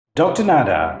Dr.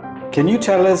 Nada, can you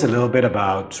tell us a little bit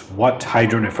about what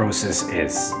hydronephrosis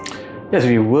is? Yes,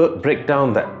 we break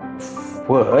down that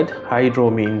word.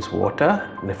 Hydro means water,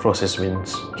 nephrosis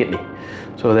means kidney.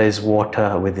 So there is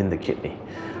water within the kidney.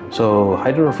 So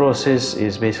hydronephrosis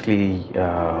is basically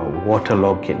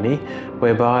waterlogged kidney,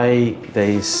 whereby there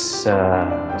is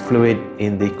fluid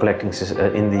in the collecting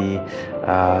system, in the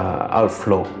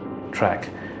outflow tract.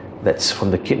 That's from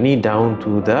the kidney down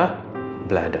to the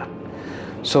bladder.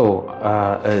 So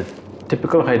a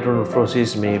typical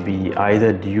hydronephrosis may be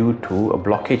either due to a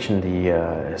blockage in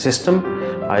the system,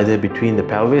 either between the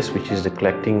pelvis, which is the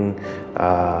collecting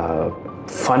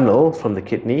funnel from the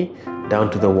kidney, down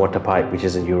to the water pipe, which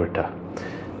is the ureter.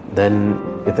 Then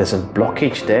if there's a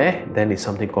blockage there, then it's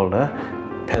something called a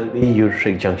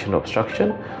pelvic-ureteric junction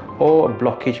obstruction, or a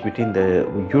blockage between the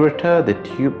ureter, the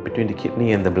tube between the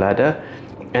kidney and the bladder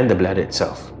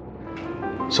itself.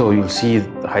 So you'll see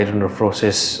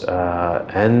hydronephrosis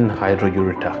and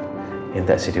hydroureter in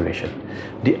that situation.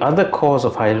 The other cause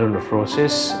of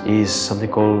hydronephrosis is something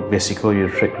called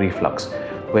vesico-ureteric reflux,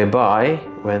 whereby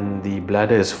when the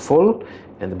bladder is full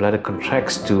and the bladder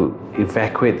contracts to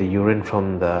evacuate the urine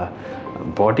from the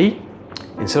body,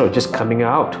 instead of just coming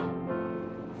out,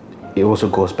 it also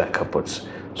goes back upwards.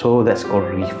 So that's called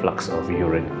reflux of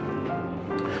urine.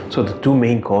 So the two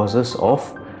main causes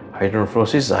of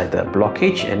hydronephrosis, either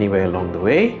blockage anywhere along the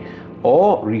way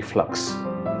or reflux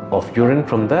of urine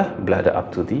from the bladder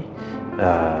up to the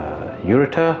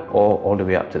ureter or all the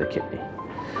way up to the kidney.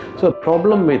 So the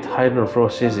problem with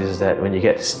hydronephrosis is that when you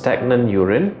get stagnant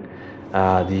urine,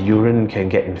 the urine can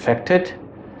get infected,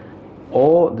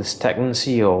 or the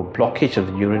stagnancy or blockage of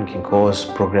the urine can cause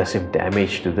progressive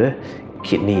damage to the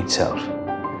kidney itself.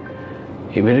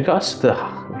 In regards to the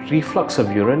reflux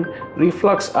of urine,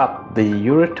 reflux up the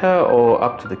ureter or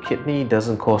up to the kidney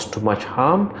doesn't cause too much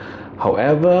harm.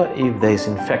 However, if there is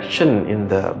infection in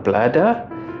the bladder,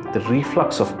 the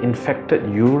reflux of infected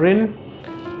urine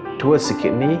towards the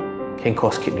kidney can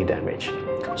cause kidney damage.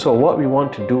 So what we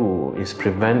want to do is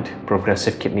prevent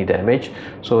progressive kidney damage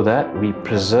so that we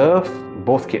preserve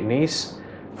both kidneys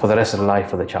for the rest of the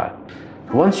life of the child.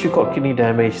 Once you got kidney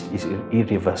damage, it's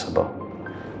irreversible.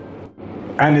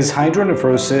 And is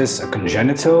hydronephrosis a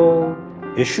congenital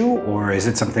issue, or is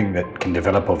it something that can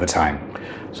develop over time?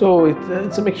 So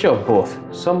it's a mixture of both.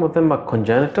 Some of them are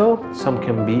congenital, some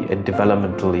can be a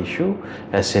developmental issue,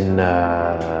 as in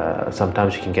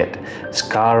sometimes you can get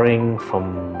scarring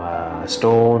from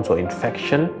stones or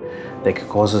infection that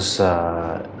causes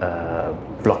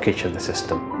blockage of the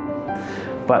system.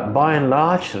 But by and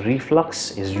large,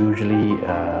 reflux is usually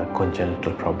a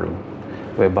congenital problem,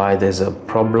 whereby there's a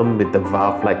problem with the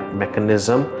valve-like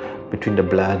mechanism between the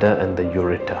bladder and the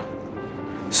ureter.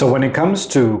 So when it comes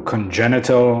to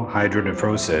congenital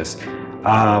hydronephrosis,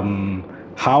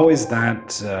 how is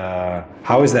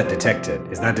that detected?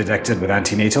 Is that detected with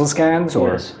antenatal scans,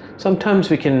 or? Yes. Sometimes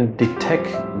we can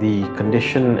detect the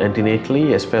condition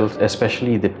antenatally,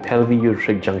 especially the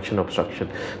pelvic-ureteric junction obstruction.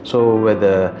 So where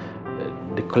the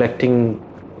collecting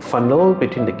funnel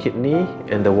between the kidney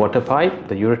and the water pipe,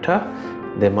 the ureter,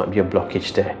 there might be a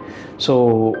blockage there.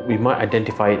 So we might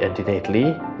identify it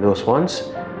antenatally, those ones.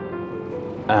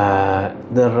 The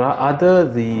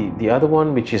other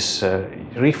one, which is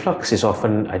reflux, is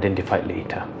often identified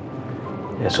later.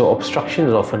 So obstruction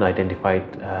is often identified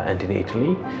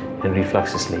antenatally, and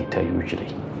reflux is later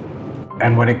usually.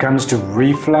 And when it comes to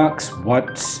reflux,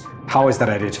 how is that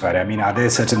identified? I mean, are there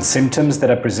certain symptoms that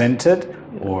are presented,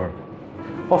 or?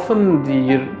 Often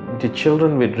the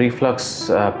children with reflux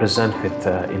present with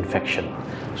infection,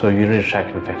 so urinary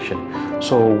tract infection.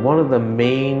 So one of the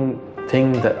main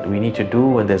things that we need to do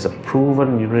when there's a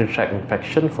proven urinary tract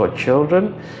infection for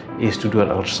children is to do an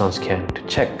ultrasound scan to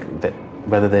check that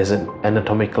whether there's an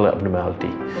anatomical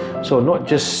abnormality. So not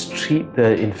just treat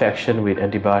the infection with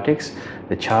antibiotics,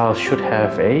 the child should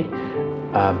have a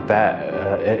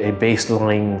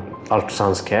baseline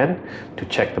ultrasound scan to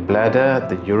check the bladder,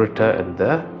 the ureter and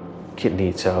the kidney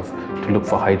itself to look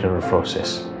for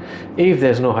hydronephrosis. If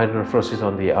there's no hydronephrosis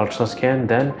on the ultrasound scan,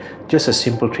 then just a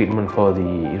simple treatment for the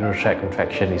urinary tract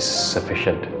infection is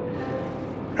sufficient.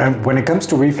 And when it comes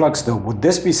to reflux though, would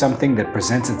this be something that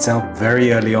presents itself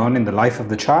very early on in the life of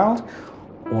the child?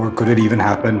 Or could it even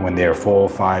happen when they're 4,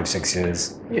 5, 6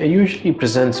 years? Yeah, usually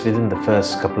presents within the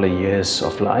first couple of years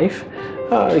of life.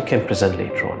 It can present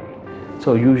later on.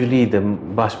 So usually the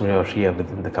vast majority are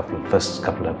within the first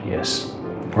couple of years.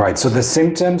 Right, so the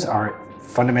symptoms are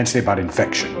fundamentally about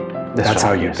infection. That's right,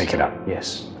 how you pick it up.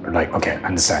 Yes. Like, okay,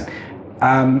 understand.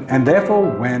 And therefore,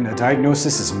 when a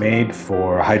diagnosis is made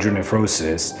for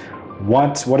hydronephrosis,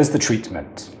 what is the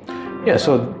treatment? Yeah,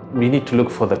 so we need to look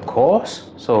for the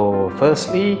cause. So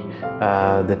firstly,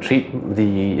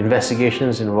 the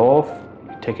investigations involve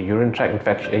take a urine tract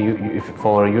infection.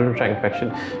 For a urine tract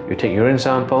infection, you take urine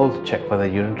sample to check for the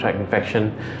urine tract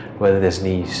infection, whether there's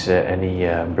any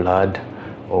blood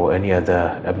or any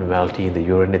other abnormality in the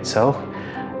urine itself.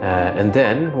 And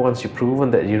then once you've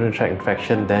proven that urinary tract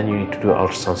infection, then you need to do an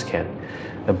ultrasound scan.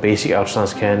 A basic ultrasound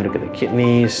scan, look at the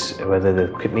kidneys, whether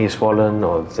the kidney is swollen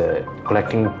or the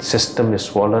collecting system is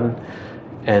swollen,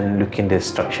 and look in the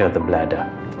structure of the bladder,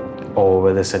 or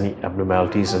whether there's any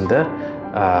abnormalities in the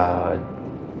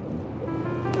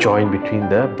joint between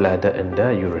the bladder and the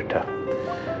ureter.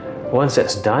 Once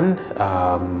that's done,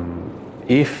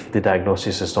 if the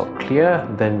diagnosis is not clear,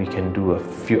 then we can do a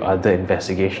few other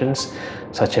investigations,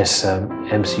 such as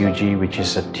MCUG, which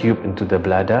is a tube into the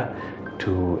bladder,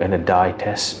 and a dye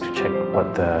test to check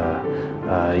what the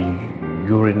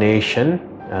urination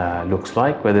looks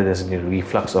like, whether there's any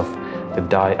reflux of the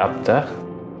dye up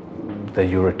the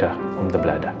ureter from the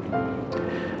bladder.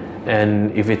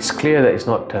 And if it's clear that it's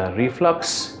not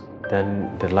reflux,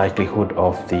 then the likelihood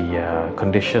of the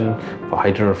condition for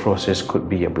hydronephrosis could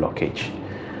be a blockage.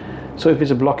 So if it's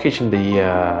a blockage in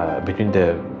the between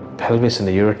the pelvis and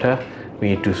the ureter, we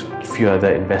need to do a few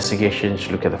other investigations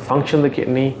to look at the function of the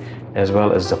kidney, as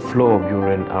well as the flow of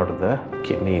urine out of the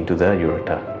kidney into the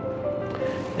ureter.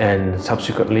 And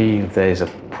subsequently, if there is a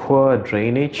poor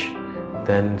drainage,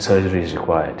 then surgery is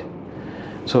required.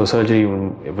 So surgery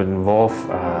will involve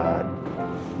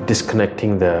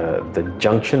disconnecting the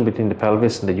junction between the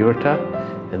pelvis and the ureter,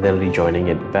 and then rejoining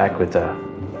it back with a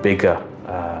bigger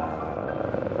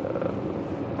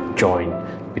joint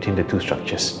between the two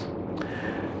structures.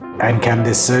 And can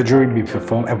this surgery be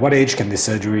performed? At what age can this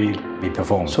surgery be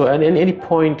performed? So at any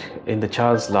point in the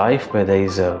child's life where there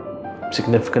is a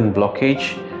significant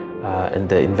blockage and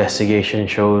the investigation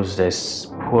shows there's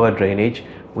poor drainage,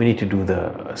 we need to do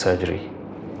the surgery.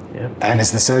 Yeah. And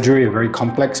is the surgery a very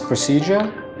complex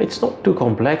procedure? It's not too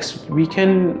complex. We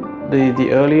can,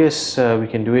 the earliest we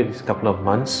can do it is a couple of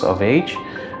months of age,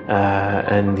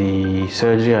 and the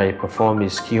surgery I perform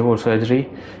is keyhole surgery,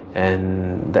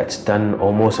 and that's done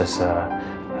almost as a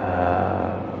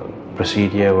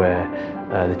procedure where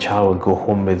the child will go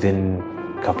home within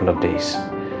a couple of days,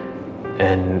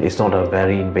 and it's not a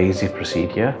very invasive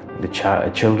procedure. The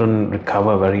children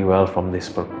recover very well from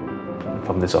this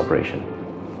operation.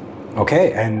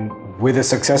 Okay, and with a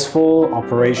successful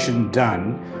operation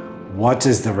done, what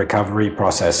is the recovery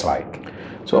process like?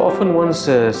 So often once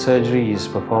the surgery is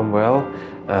performed well,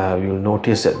 you'll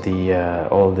notice that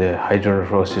all the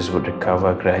hydronephrosis would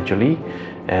recover gradually,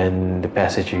 and the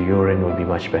passage of urine will be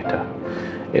much better.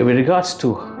 With regards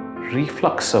to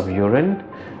reflux of urine,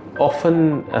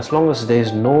 often as long as there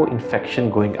is no infection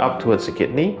going up towards the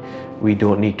kidney, we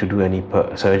don't need to do any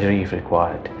surgery if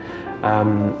required.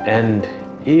 And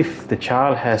if the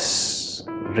child has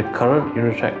recurrent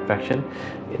urinary tract infection,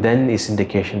 then it's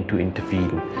indication to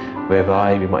intervene,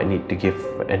 whereby we might need to give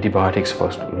antibiotics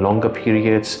for longer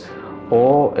periods,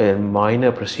 or a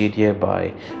minor procedure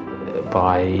by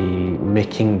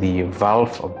making the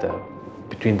valve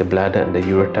between the bladder and the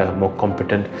ureter more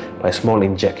competent by a small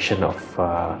injection of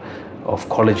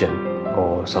collagen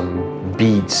or some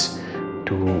beads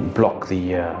to block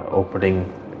the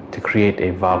opening to create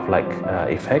a valve-like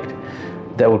effect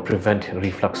that will prevent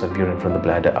reflux of urine from the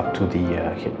bladder up to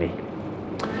the kidney.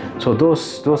 So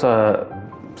those are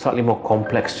slightly more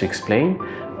complex to explain,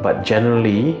 but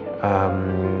generally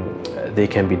they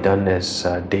can be done as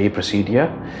a day procedure,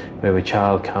 where a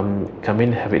child come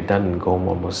in, have it done, and go home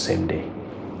almost the same day.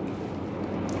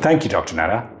 Thank you, Dr.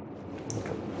 Nada.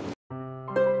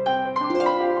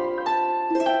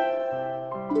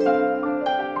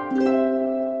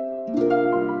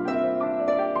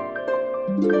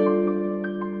 Okay.